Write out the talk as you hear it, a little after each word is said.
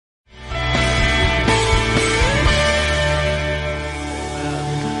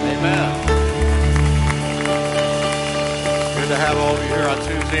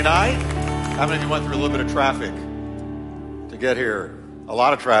Tuesday night. How many of you went through a little bit of traffic to get here? A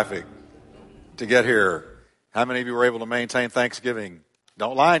lot of traffic to get here. How many of you were able to maintain Thanksgiving?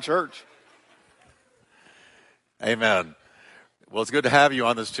 Don't lie in church. Amen. Well, it's good to have you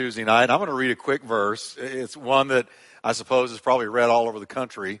on this Tuesday night. I'm going to read a quick verse. It's one that I suppose is probably read all over the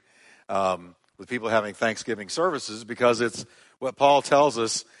country with people having Thanksgiving services, because it's what Paul tells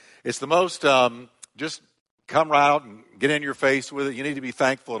us. It's the most, just come right out and get in your face with it. You need to be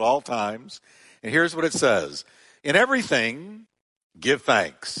thankful at all times. And here's what it says. In everything, give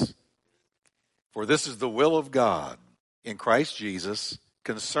thanks, for this is the will of God in Christ Jesus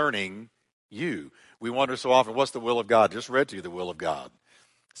concerning you. We wonder so often, what's the will of God? Just read to you the will of God.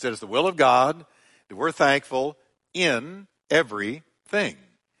 It said it's the will of God that we're thankful in everything.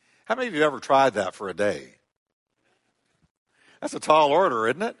 How many of you ever tried that for a day? That's a tall order,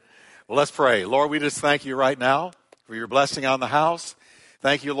 isn't it? Well, let's pray. Lord, we just thank you right now for your blessing on the house.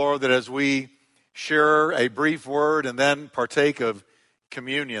 Thank you, Lord, that as we share a brief word and then partake of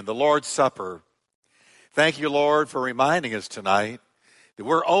communion, the Lord's Supper, thank you, Lord, for reminding us tonight that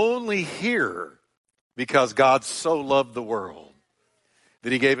we're only here because God so loved the world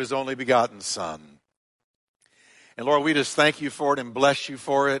that he gave his only begotten Son. And Lord, we just thank you for it and bless you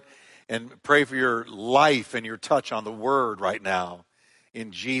for it and pray for your life and your touch on the word right now.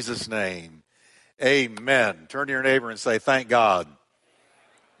 In Jesus' name, amen. Turn to your neighbor and say, thank God.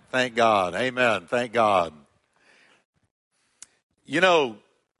 Thank God. Amen. Thank God. You know,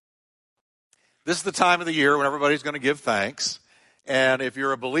 this is the time of the year when everybody's going to give thanks. And if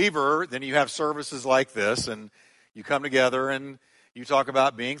you're a believer, then you have services like this, and you come together and you talk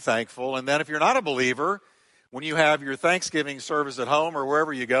about being thankful. And then if you're not a believer, when you have your Thanksgiving service at home or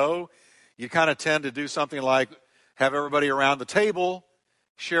wherever you go, you kind of tend to do something like have everybody around the table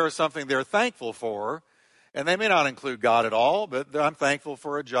share something they're thankful for. And they may not include God at all, but I'm thankful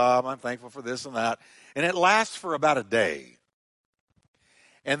for a job, I'm thankful for this and that. And it lasts for about a day.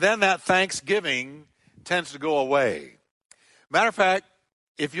 And then that Thanksgiving tends to go away. Matter of fact,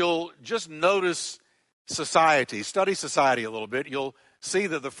 if you'll just notice society, study society a little bit, you'll see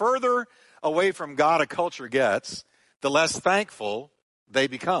that the further away from God a culture gets, the less thankful they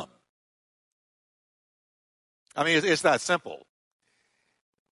become. I mean, it's that simple.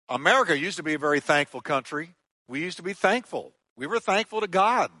 America used to be a very thankful country. We used to be thankful. We were thankful to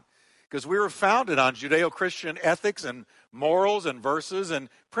God because we were founded on Judeo-Christian ethics and morals and verses and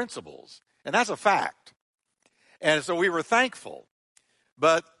principles. And that's a fact. And so we were thankful.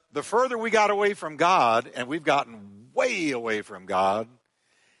 But the further we got away from God, and we've gotten way away from God,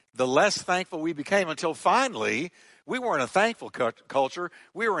 the less thankful we became until finally we weren't a thankful culture.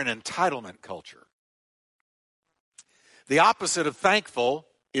 We were an entitlement culture. The opposite of thankful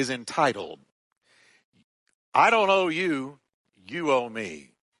is entitled. I don't owe you, you owe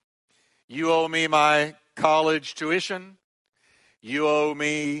me. You owe me my college tuition. You owe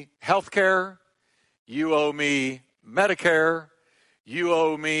me health care. You owe me Medicare. You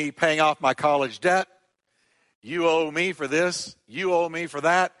owe me paying off my college debt. You owe me for this. You owe me for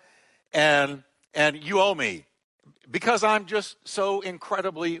that. And you owe me because I'm just so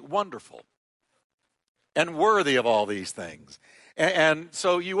incredibly wonderful and worthy of all these things. And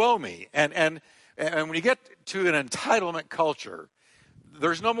so you owe me. And when you get to an entitlement culture,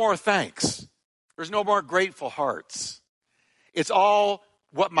 there's no more thanks. There's no more grateful hearts. It's all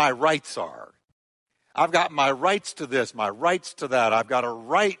what my rights are. I've got my rights to this, my rights to that. I've got a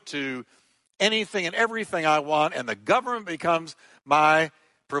right to anything and everything I want, and the government becomes my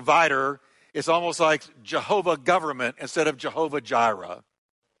provider. It's almost like Jehovah government instead of Jehovah Jireh.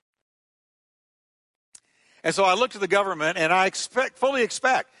 And so I look to the government, and I fully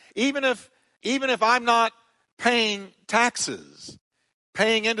expect, even if I'm not paying taxes,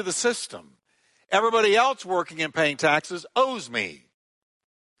 paying into the system, everybody else working and paying taxes owes me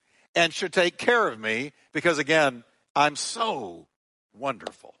and should take care of me because, again, I'm so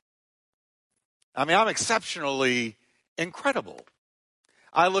wonderful. I mean, I'm exceptionally incredible.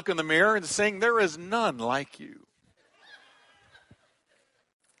 I look in the mirror and sing, there is none like you.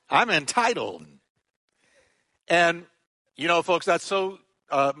 I'm entitled. And, you know, folks, that's so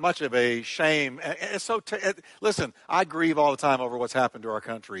much of a shame. It's so listen, I grieve all the time over what's happened to our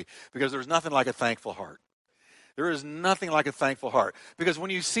country because there's nothing like a thankful heart. There is nothing like a thankful heart. Because when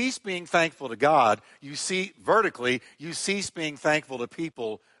you cease being thankful to God, you see vertically, you cease being thankful to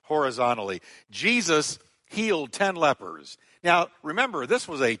people horizontally. Jesus healed 10 lepers. Now, remember, this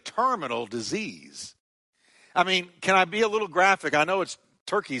was a terminal disease. I mean, can I be a little graphic? I know it's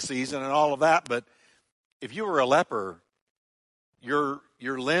turkey season and all of that, but if you were a leper, your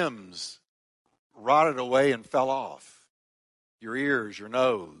limbs rotted away and fell off. your ears, your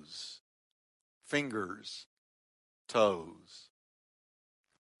nose, fingers, toes.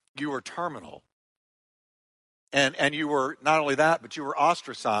 You were terminal. And you were, not only that, but you were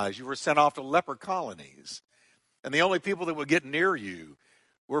ostracized. You were sent off to leper colonies. And the only people that would get near you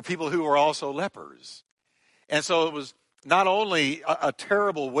were people who were also lepers. And so it was not only a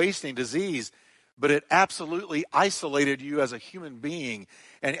terrible wasting disease, but it absolutely isolated you as a human being.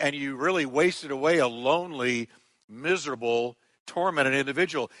 And you really wasted away a lonely, miserable, tormented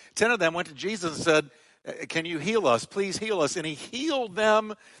individual. 10 of them went to Jesus and said, can you heal us? Please heal us. And he healed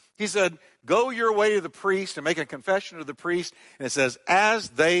them. He said, go your way to the priest and make a confession to the priest. And it says, as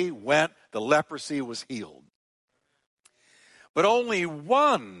they went, the leprosy was healed. But only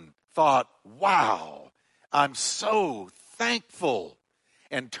one thought, wow, I'm so thankful,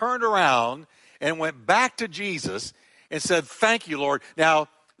 and turned around and went back to Jesus and said, thank you, Lord. Now,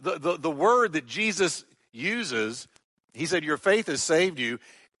 the word that Jesus uses, he said, your faith has saved you.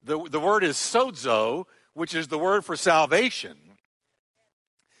 The word is sozo, which is the word for salvation.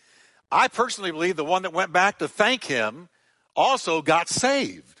 I personally believe the one that went back to thank him also got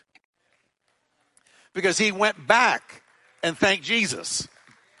saved, because he went back and thanked Jesus.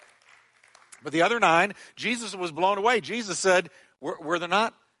 But the other 9, Jesus was blown away. Jesus said, were there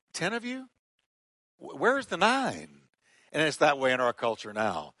not 10 of you? Where's the 9? And it's that way in our culture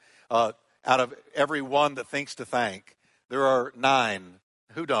now. Out of every one that thinks to thank, there are 9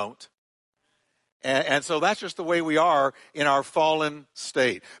 who don't. And so that's just the way we are in our fallen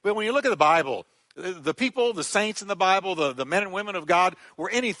state. But when you look at the Bible, the people, the saints in the Bible, the men and women of God were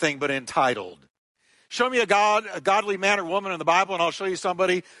anything but entitled. Show me a godly man or woman in the Bible, and I'll show you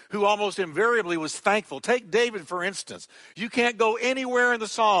somebody who almost invariably was thankful. Take David, for instance. You can't go anywhere in the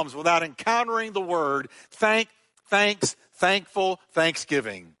Psalms without encountering the word thanks, thankful,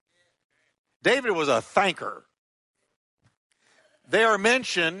 thanksgiving. David was a thanker. They are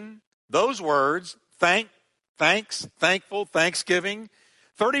mentioned, those words, thanks, thankful, thanksgiving,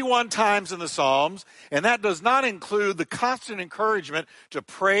 31 times in the Psalms, and that does not include the constant encouragement to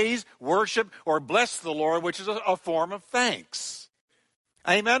praise, worship, or bless the Lord, which is a form of thanks.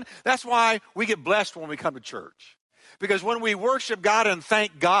 Amen? That's why we get blessed when we come to church. Because when we worship God and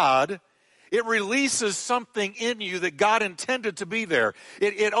thank God, it releases something in you that God intended to be there.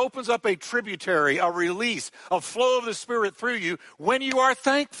 It opens up a tributary, a release, a flow of the Spirit through you when you are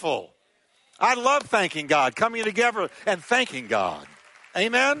thankful. I love thanking God, coming together and thanking God.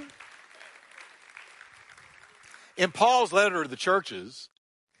 Amen? In Paul's letter to the churches,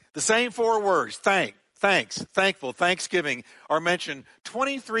 the same 4 words, thanks, thankful, thanksgiving, are mentioned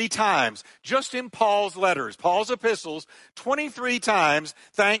 23 times just in Paul's letters, Paul's epistles, 23 times,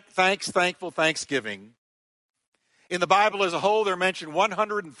 thanks, thankful, thanksgiving. In the Bible as a whole, they're mentioned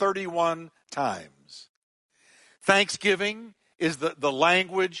 131 times. Thanksgiving is the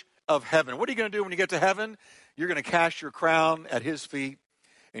language of heaven. What are you going to do when you get to heaven? You're going to cast your crown at his feet,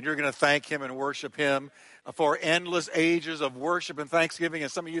 and you're going to thank him and worship him for endless ages of worship and thanksgiving.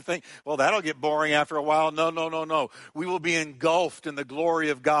 And some of you think, well, that'll get boring after a while. No. We will be engulfed in the glory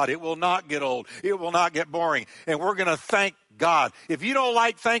of God. It will not get old. It will not get boring. And we're going to thank God. If you don't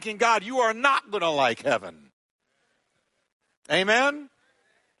like thanking God, you are not going to like heaven. Amen?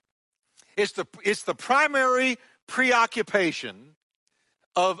 It's the primary preoccupation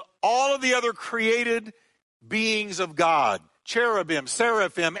of all of the other created beings of God, cherubim,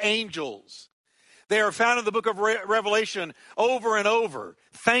 seraphim, angels. They are found in the book of Revelation over and over,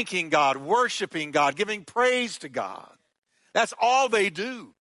 thanking God, worshiping God, giving praise to God. That's all they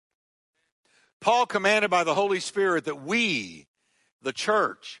do. Paul commanded by the Holy Spirit that we, the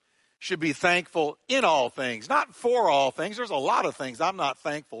church, should be thankful in all things, not for all things. There's a lot of things I'm not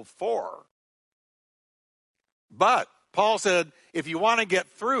thankful for. But Paul said, if you want to get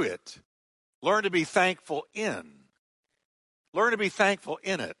through it, learn to be thankful in. Learn to be thankful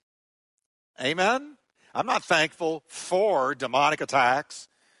in it. Amen? I'm not thankful for demonic attacks,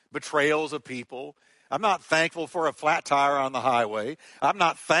 betrayals of people. I'm not thankful for a flat tire on the highway. I'm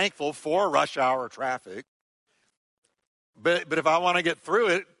not thankful for rush hour traffic. But if I want to get through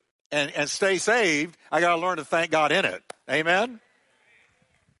it and stay saved, I got to learn to thank God in it. Amen?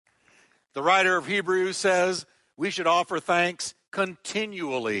 The writer of Hebrews says we should offer thanks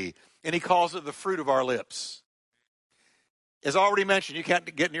continually, and he calls it the fruit of our lips. As already mentioned, you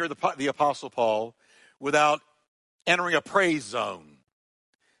can't get near the Apostle Paul without entering a praise zone.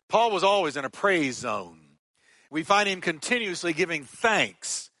 Paul was always in a praise zone. We find him continuously giving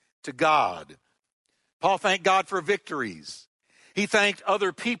thanks to God. Paul thanked God for victories. He thanked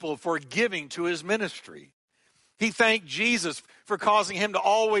other people for giving to his ministry. He thanked Jesus for causing him to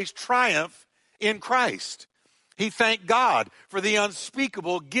always triumph in Christ. He thanked God for the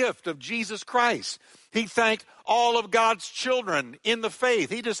unspeakable gift of Jesus Christ. He thanked all of God's children in the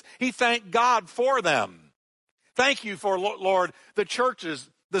faith. He thanked God for them. Thank you for, Lord, the churches,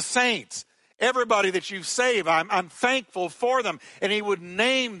 the saints, everybody that you've saved. I'm thankful for them. And he would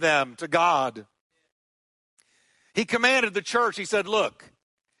name them to God. He commanded the church, he said, look,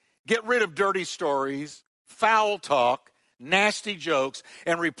 get rid of dirty stories, foul talk, nasty jokes,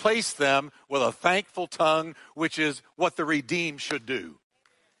 and replace them with a thankful tongue, which is what the redeemed should do.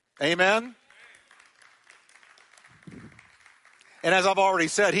 Amen? And as I've already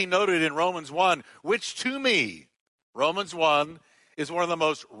said, he noted in Romans 1, which to me, Romans 1 is one of the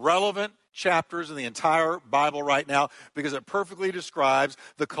most relevant chapters in the entire Bible right now because it perfectly describes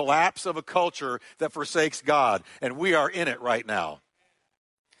the collapse of a culture that forsakes God. And we are in it right now.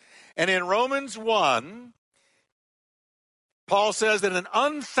 And in Romans 1, Paul says that an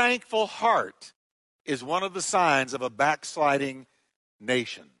unthankful heart is one of the signs of a backsliding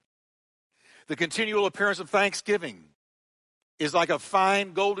nation. The continual appearance of thanksgiving is like a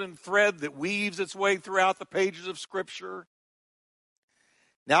fine golden thread that weaves its way throughout the pages of Scripture.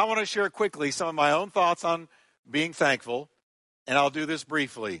 Now I want to share quickly some of my own thoughts on being thankful, and I'll do this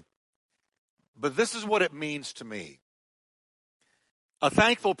briefly. But this is what it means to me. A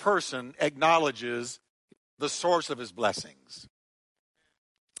thankful person acknowledges the source of his blessings.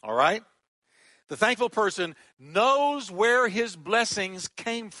 All right? The thankful person knows where his blessings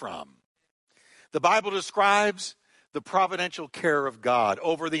came from. The Bible describes the providential care of God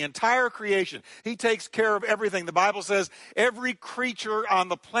over the entire creation. He takes care of everything. The Bible says every creature on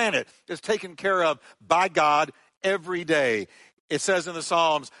the planet is taken care of by God every day. It says in the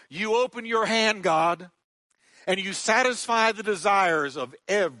Psalms, you open your hand, God, and you satisfy the desires of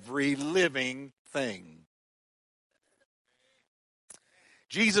every living thing.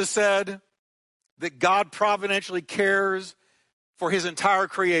 Jesus said that God providentially cares for his entire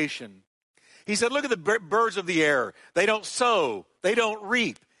creation. He said, look at the birds of the air. They don't sow. They don't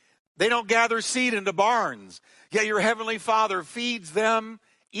reap. They don't gather seed into barns. Yet your heavenly Father feeds them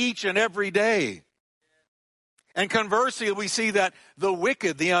each and every day. And conversely, we see that the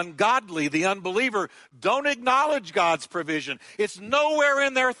wicked, the ungodly, the unbeliever don't acknowledge God's provision. It's nowhere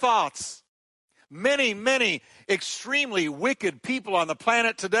in their thoughts. Many, many extremely wicked people on the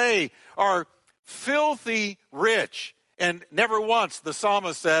planet today are filthy rich. And never once, the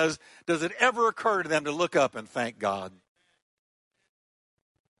psalmist says, does it ever occur to them to look up and thank God.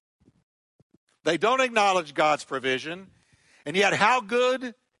 They don't acknowledge God's provision. And yet, how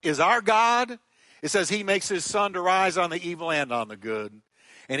good is our God? It says he makes his sun to rise on the evil and on the good.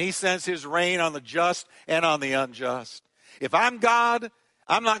 And he sends his rain on the just and on the unjust. If I'm God,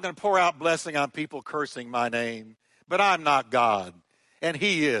 I'm not going to pour out blessing on people cursing my name. But I'm not God. And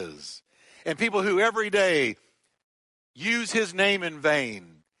he is. And people who every day use his name in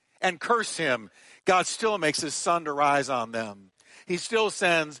vain and curse him, God still makes his sun to rise on them. He still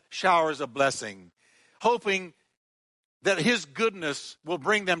sends showers of blessing, hoping that his goodness will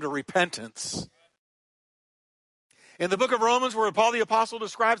bring them to repentance. In the book of Romans, where Paul the Apostle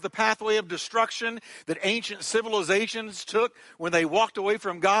describes the pathway of destruction that ancient civilizations took when they walked away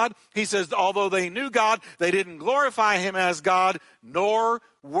from God, he says, although they knew God, they didn't glorify him as God, nor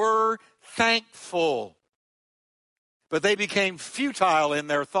were thankful. But they became futile in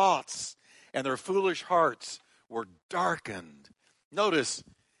their thoughts, and their foolish hearts were darkened. Notice,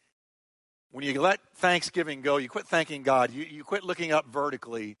 when you let thanksgiving go, you quit thanking God. You quit looking up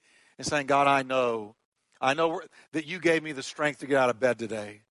vertically and saying, God, I know that you gave me the strength to get out of bed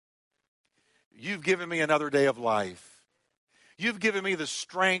today. You've given me another day of life. You've given me the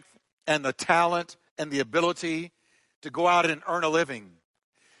strength and the talent and the ability to go out and earn a living.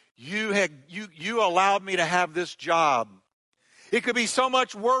 You allowed me to have this job. It could be so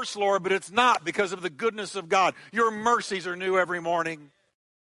much worse, Lord, but it's not because of the goodness of God. Your mercies are new every morning.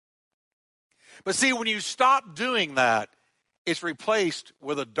 But see, when you stop doing that, it's replaced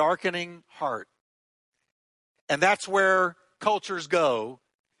with a darkening heart. And that's where cultures go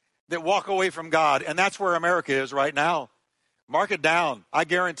that walk away from God. And that's where America is right now. Mark it down. I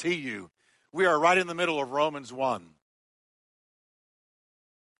guarantee you, we are right in the middle of Romans 1.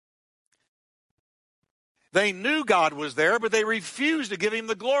 They knew God was there, but they refused to give him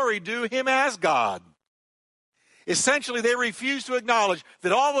the glory due him as God. Essentially, they refused to acknowledge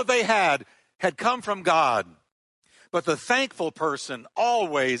that all that they had come from God. But the thankful person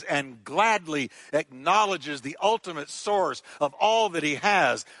always and gladly acknowledges the ultimate source of all that he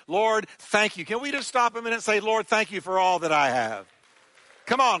has. Lord, thank you. Can we just stop a minute and say, Lord, thank you for all that I have?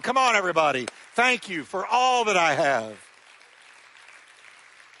 Come on, everybody. Thank you for all that I have.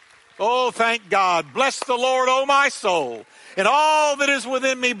 Oh, thank God. Bless the Lord, O my soul, and all that is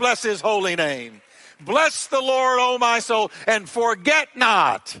within me, bless his holy name. Bless the Lord, O my soul, and forget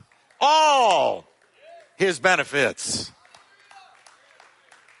not all his benefits.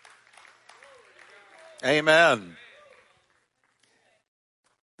 Amen.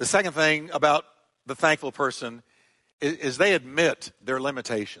 The second thing about the thankful person is they admit their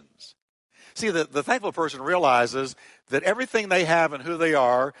limitations. See, the thankful person realizes that everything they have and who they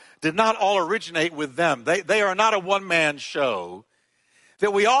are did not all originate with them. They are not a one-man show,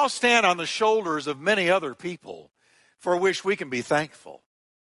 that we all stand on the shoulders of many other people for which we can be thankful.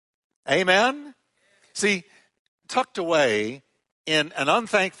 Amen? See, tucked away in an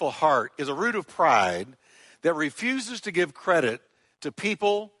unthankful heart is a root of pride that refuses to give credit to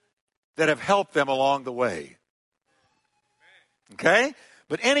people that have helped them along the way. Okay?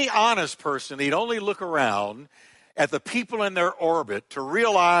 But any honest person need only look around at the people in their orbit to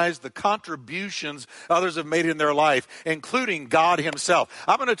realize the contributions others have made in their life, including God himself.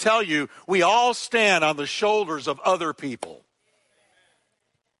 I'm going to tell you, we all stand on the shoulders of other people.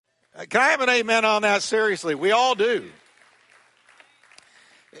 Can I have an amen on that? Seriously, we all do.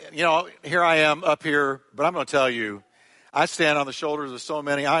 You know, here I am up here, but I'm going to tell you, I stand on the shoulders of so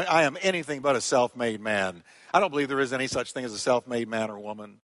many. I am anything but a self-made man. I don't believe there is any such thing as a self-made man or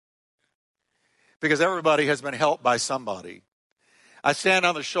woman, because everybody has been helped by somebody. I stand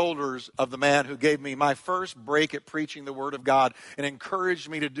on the shoulders of the man who gave me my first break at preaching the Word of God and encouraged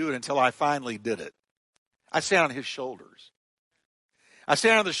me to do it until I finally did it. I stand on his shoulders. I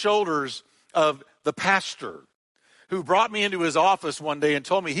stand on the shoulders of the pastor who brought me into his office one day and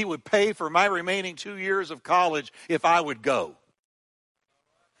told me he would pay for my remaining 2 years of college if I would go.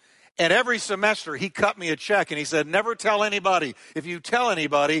 And every semester he cut me a check and he said, never tell anybody. If you tell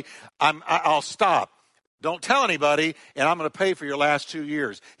anybody, I'll stop. Don't tell anybody, and I'm going to pay for your last 2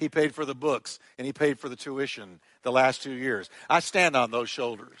 years. He paid for the books, and he paid for the tuition the last 2 years. I stand on those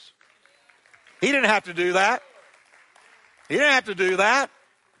shoulders. He didn't have to do that. He didn't have to do that.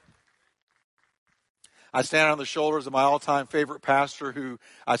 I stand on the shoulders of my all-time favorite pastor who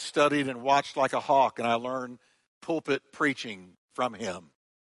I studied and watched like a hawk, and I learned pulpit preaching from him.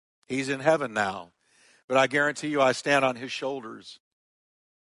 He's in heaven now, but I guarantee you I stand on his shoulders.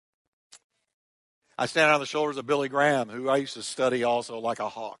 I stand on the shoulders of Billy Graham, who I used to study also like a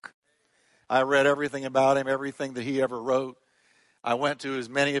hawk. I read everything about him, everything that he ever wrote. I went to as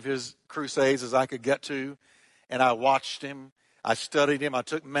many of his crusades as I could get to, and I watched him. I studied him. I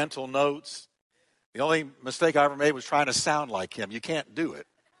took mental notes. The only mistake I ever made was trying to sound like him. You can't do it.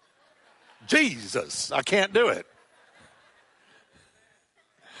 Jesus, I can't do it.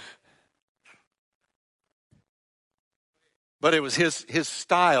 But it was his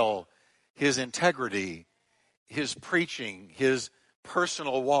style, his integrity, his preaching, his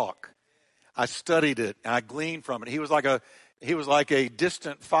personal walk. I studied it and I gleaned from it. He was like a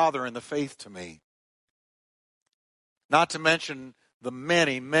distant father in the faith to me. Not to mention the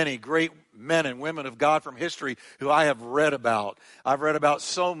many, many great men and women of God from history who I have read about. I've read about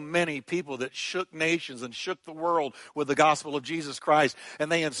so many people that shook nations and shook the world with the gospel of Jesus Christ.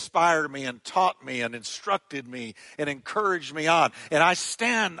 And they inspired me and taught me and instructed me and encouraged me on. And I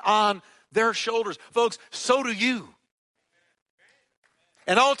stand on their shoulders. Folks, so do you.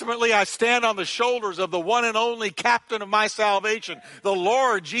 And ultimately, I stand on the shoulders of the one and only captain of my salvation, the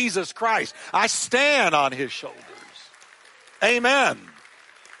Lord Jesus Christ. I stand on his shoulders. Amen.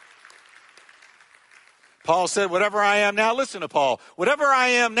 Paul said, whatever I am now, listen to Paul, whatever I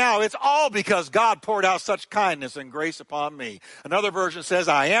am now, it's all because God poured out such kindness and grace upon me. Another version says,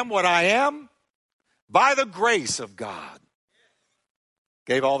 I am what I am by the grace of God.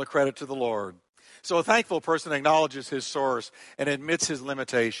 Gave all the credit to the Lord. So a thankful person acknowledges his source and admits his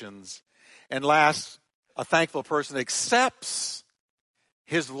limitations. And last, a thankful person accepts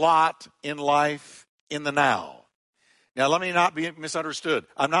his lot in life in the now. Now, let me not be misunderstood.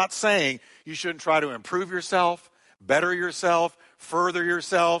 I'm not saying you shouldn't try to improve yourself, better yourself, further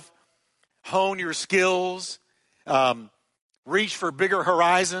yourself, hone your skills, reach for bigger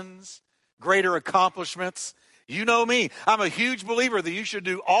horizons, greater accomplishments. You know me. I'm a huge believer that you should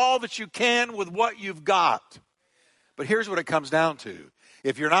do all that you can with what you've got. But here's what it comes down to.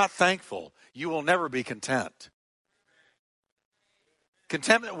 If you're not thankful, you will never be content.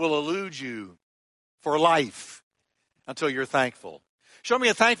 Contentment will elude you for life until you're thankful. Show me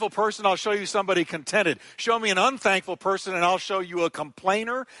a thankful person, I'll show you somebody contented. Show me an unthankful person, and I'll show you a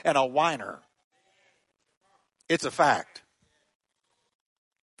complainer and a whiner. It's a fact.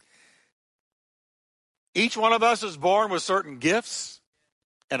 Each one of us is born with certain gifts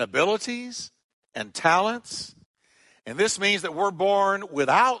and abilities and talents. And this means that we're born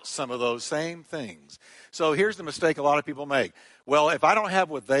without some of those same things. So here's the mistake a lot of people make. Well, if I don't have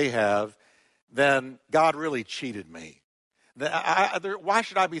what they have, then God really cheated me. Why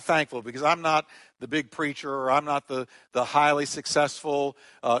should I be thankful? Because I'm not the big preacher, or I'm not the highly successful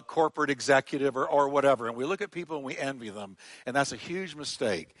corporate executive or whatever. And we look at people and we envy them. And that's a huge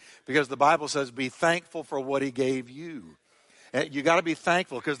mistake, because the Bible says be thankful for what he gave you. And you got to be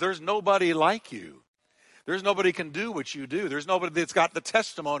thankful, because there's nobody like you. There's nobody can do what you do. There's nobody that's got the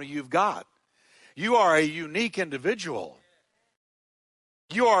testimony you've got. You are a unique individual.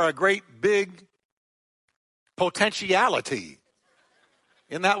 You are a great big potentiality.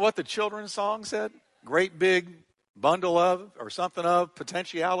 Isn't that what the children's song said? Great big bundle of, or something of,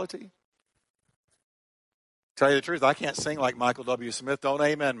 potentiality. Tell you the truth, I can't sing like Michael W. Smith. Don't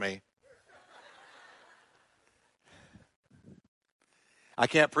amen me. I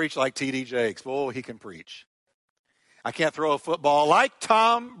can't preach like T.D. Jakes. Oh, he can preach. I can't throw a football like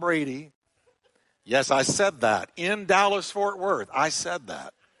Tom Brady. Yes, I said that. In Dallas-Fort Worth, I said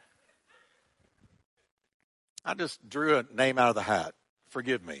that. I just drew a name out of the hat.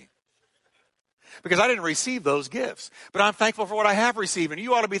 Forgive me. Because I didn't receive those gifts. But I'm thankful for what I have received. And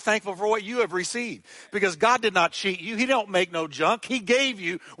you ought to be thankful for what you have received. Because God did not cheat you. He don't make no junk. He gave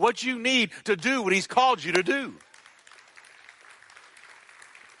you what you need to do what he's called you to do.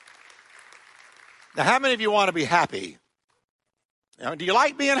 Now, how many of you want to be happy? Do you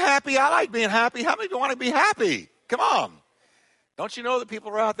like being happy? I like being happy. How many of you want to be happy? Come on. Don't you know that people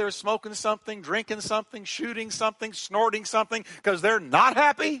are out there smoking something, drinking something, shooting something, snorting something because they're not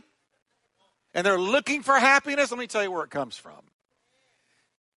happy? And they're looking for happiness? Let me tell you where it comes from.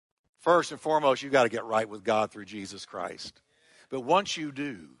 First and foremost, you've got to get right with God through Jesus Christ. But once you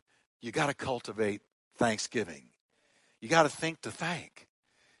do, you got to cultivate thanksgiving. You got to think to thank.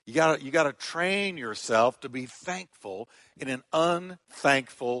 You got to train yourself to be thankful in an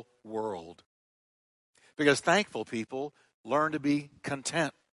unthankful world. Because thankful people learn to be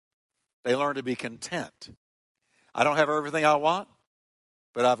content. They learn to be content. I don't have everything I want,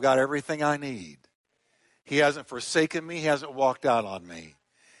 but I've got everything I need. He hasn't forsaken me. He hasn't walked out on me.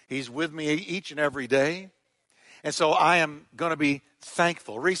 He's with me each and every day. And so I am going to be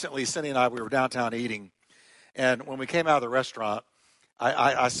thankful. Recently, Cindy and I, we were downtown eating. And when we came out of the restaurant,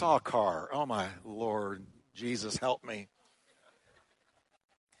 I saw a car. Oh, my Lord, Jesus, help me.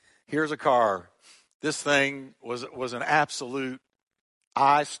 Here's a car. This thing was an absolute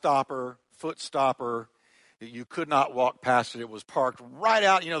eye stopper, foot stopper. You could not walk past it. It was parked right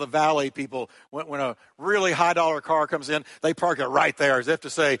out. You know, the valet people, when a really high dollar car comes in, they park it right there as if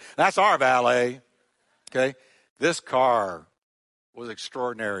to say, that's our valet. Okay? This car was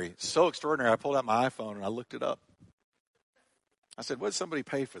extraordinary. So extraordinary, I pulled out my iPhone and I looked it up. I said, what did somebody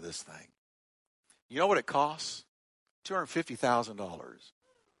pay for this thing? You know what it costs? $250,000.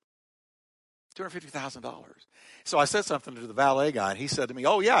 $250,000. So I said something to the valet guy, and he said to me,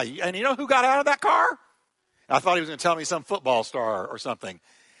 oh, yeah, and you know who got out of that car? I thought he was going to tell me some football star or something.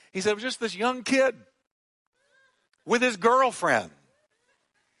 He said it was just this young kid with his girlfriend.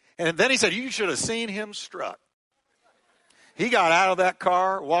 And then he said, you should have seen him strut. He got out of that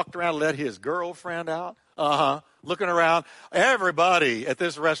car, walked around, let his girlfriend out. Looking around. Everybody at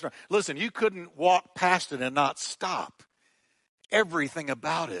this restaurant. Listen, you couldn't walk past it and not stop. Everything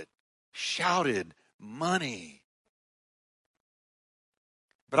about it shouted money.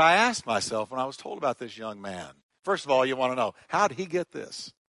 But I asked myself when I was told about this young man, first of all, you want to know, how did he get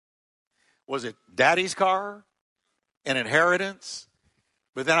this? Was it daddy's car? An inheritance?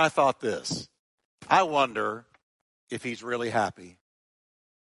 But then I thought this, I wonder if he's really happy.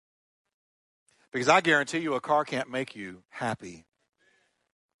 Because I guarantee you a car can't make you happy.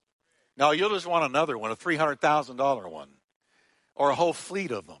 No, you'll just want another one, a $300,000 one, or a whole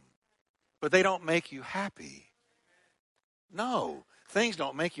fleet of them. But they don't make you happy. No, things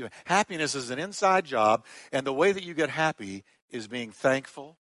don't make you. Happiness is an inside job, and the way that you get happy is being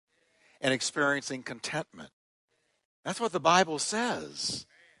thankful and experiencing contentment. That's what the Bible says.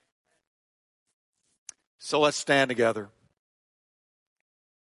 So let's stand together.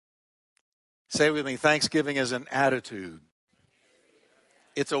 Say with me, thanksgiving is an attitude.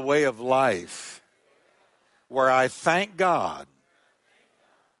 It's a way of life where I thank God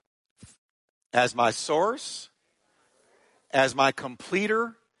as my source, as my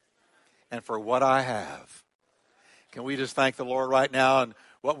completer, and for what I have. Can we just thank the Lord right now? And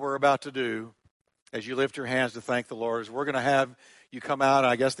what we're about to do, as you lift your hands to thank the Lord, is we're going to have you come out. And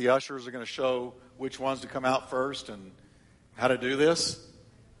I guess the ushers are going to show which ones to come out first and how to do this.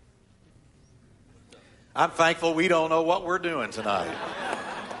 I'm thankful we don't know what we're doing tonight.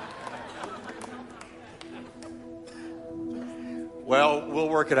 Well, we'll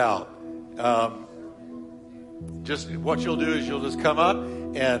work it out. Just what you'll do is you'll just come up,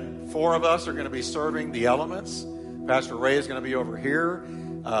 and 4 of us are going to be serving the elements. Pastor Ray is going to be over here.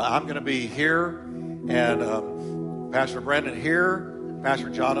 I'm going to be here, and Pastor Brendan here, Pastor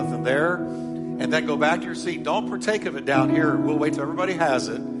Jonathan there, and then go back to your seat. Don't partake of it down here. We'll wait till everybody has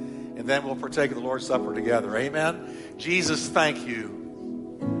it, and then we'll partake of the Lord's Supper together. Amen. Jesus, thank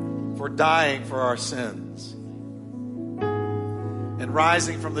you for dying for our sins and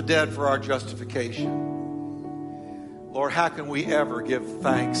rising from the dead for our justification. Lord, how can we ever give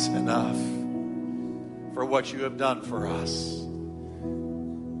thanks enough for what you have done for us?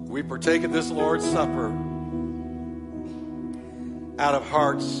 We partake of this Lord's Supper out of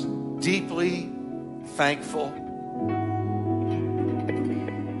hearts deeply thankful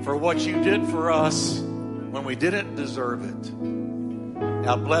for what you did for us when we didn't deserve it.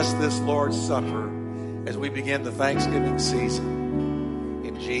 Now bless this Lord's Supper as we begin the Thanksgiving season.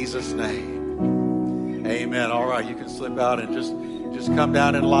 In Jesus' name. Amen. All right, you can slip out and just come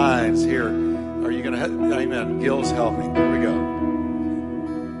down in lines here. Are you going to? Amen. Gil's helping. Here we go.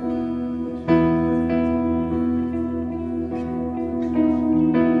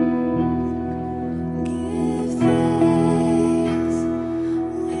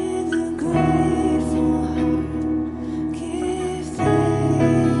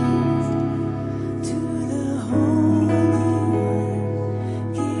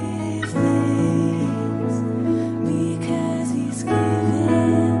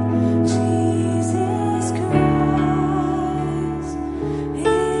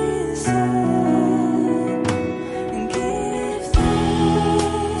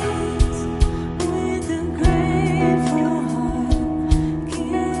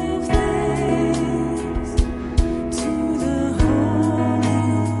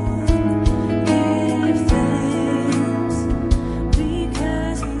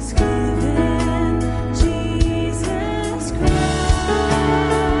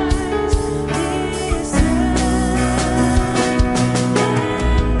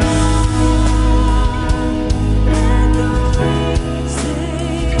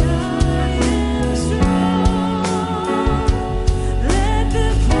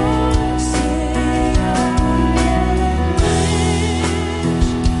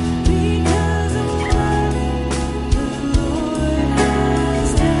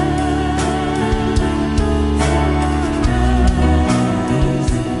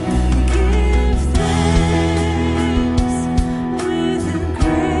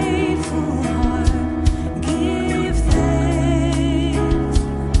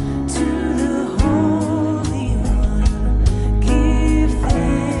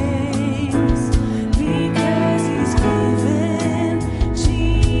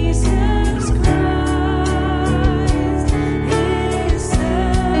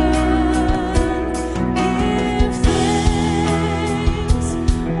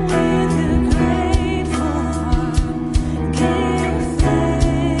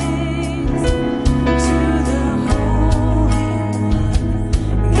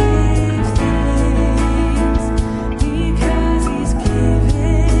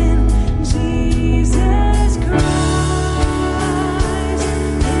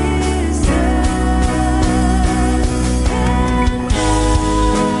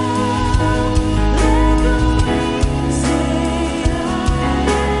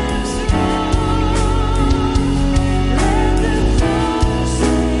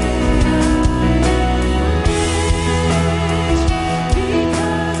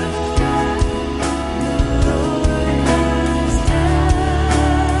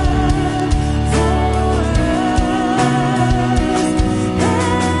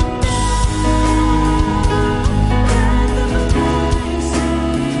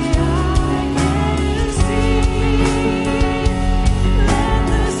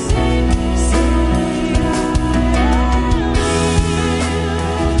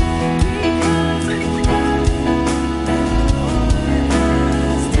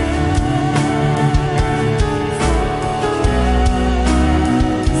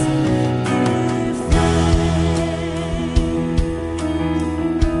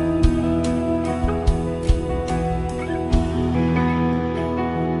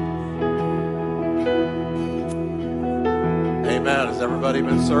 Everybody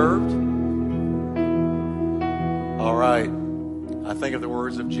been served? All right. I think of the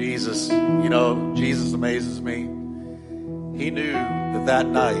words of Jesus. You know, Jesus amazes me. He knew that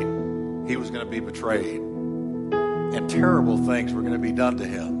night he was going to be betrayed and terrible things were going to be done to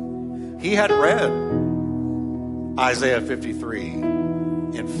him. He had read Isaiah 53.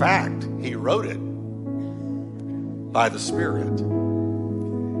 In fact, he wrote it by the Spirit.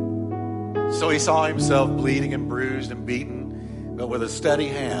 So he saw himself bleeding and bruised and beaten, but with a steady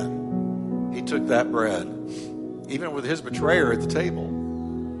hand, he took that bread, even with his betrayer at the table,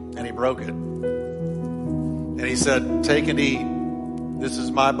 and he broke it. And he said, "Take and eat. This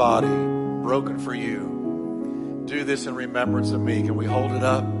is my body, broken for you. Do this in remembrance of me." Can we hold it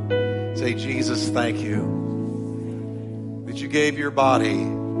up? Say, "Jesus, thank you that you gave your body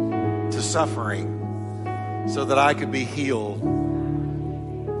to suffering so that I could be healed.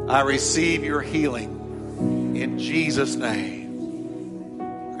 I receive your healing in Jesus' name.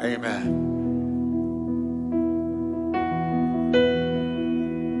 Amen."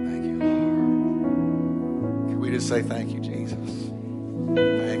 Thank you, Lord. Can we just say thank you, Jesus?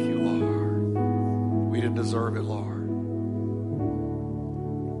 Thank you, Lord. We didn't deserve it, Lord.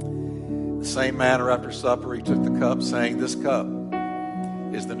 The same manner after supper, he took the cup, saying, "This cup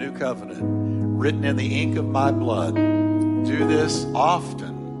is the new covenant, written in the ink of my blood. Do this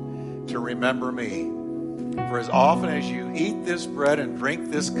often to remember me. For as often as you eat this bread and drink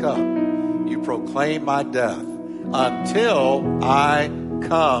this cup, you proclaim my death until I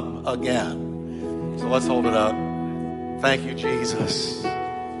come again." So let's hold it up. Thank you, Jesus,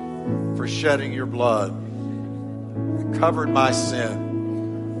 for shedding your blood. It covered my sin.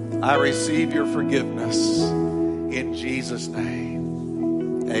 I receive your forgiveness in Jesus'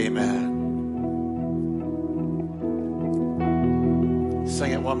 name. Amen.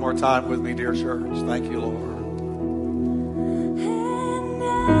 Sing it one more time with me, dear church. Thank you, Lord.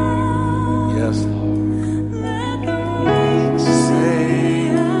 Yes, Lord. Say,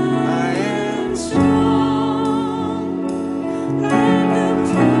 I am strong.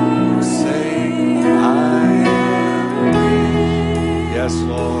 Say, I am weak. Yes,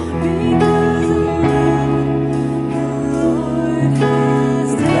 Lord.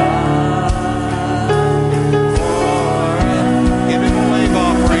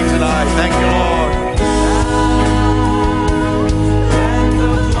 Thank you, Lord. Let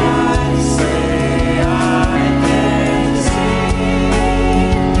the blind say I can see.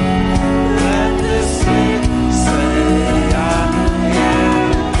 Let the sick say I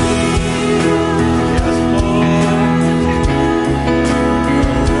am healed. Yes, Lord.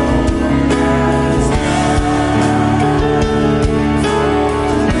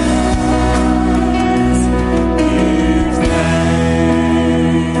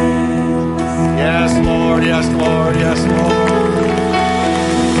 Yes, Lord. Yes, Lord. Yes, Lord.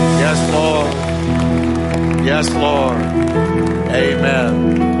 Yes, Lord. Yes, Lord.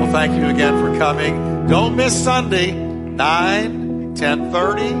 Amen. Well, thank you again for coming. Don't miss Sunday, 9,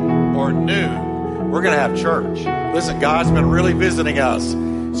 10:30, or noon. We're going to have church. Listen, God's been really visiting us.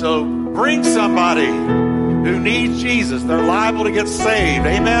 So bring somebody who needs Jesus. They're liable to get saved.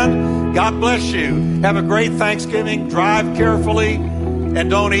 Amen. God bless you. Have a great Thanksgiving. Drive carefully. And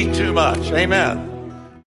don't eat too much. Amen.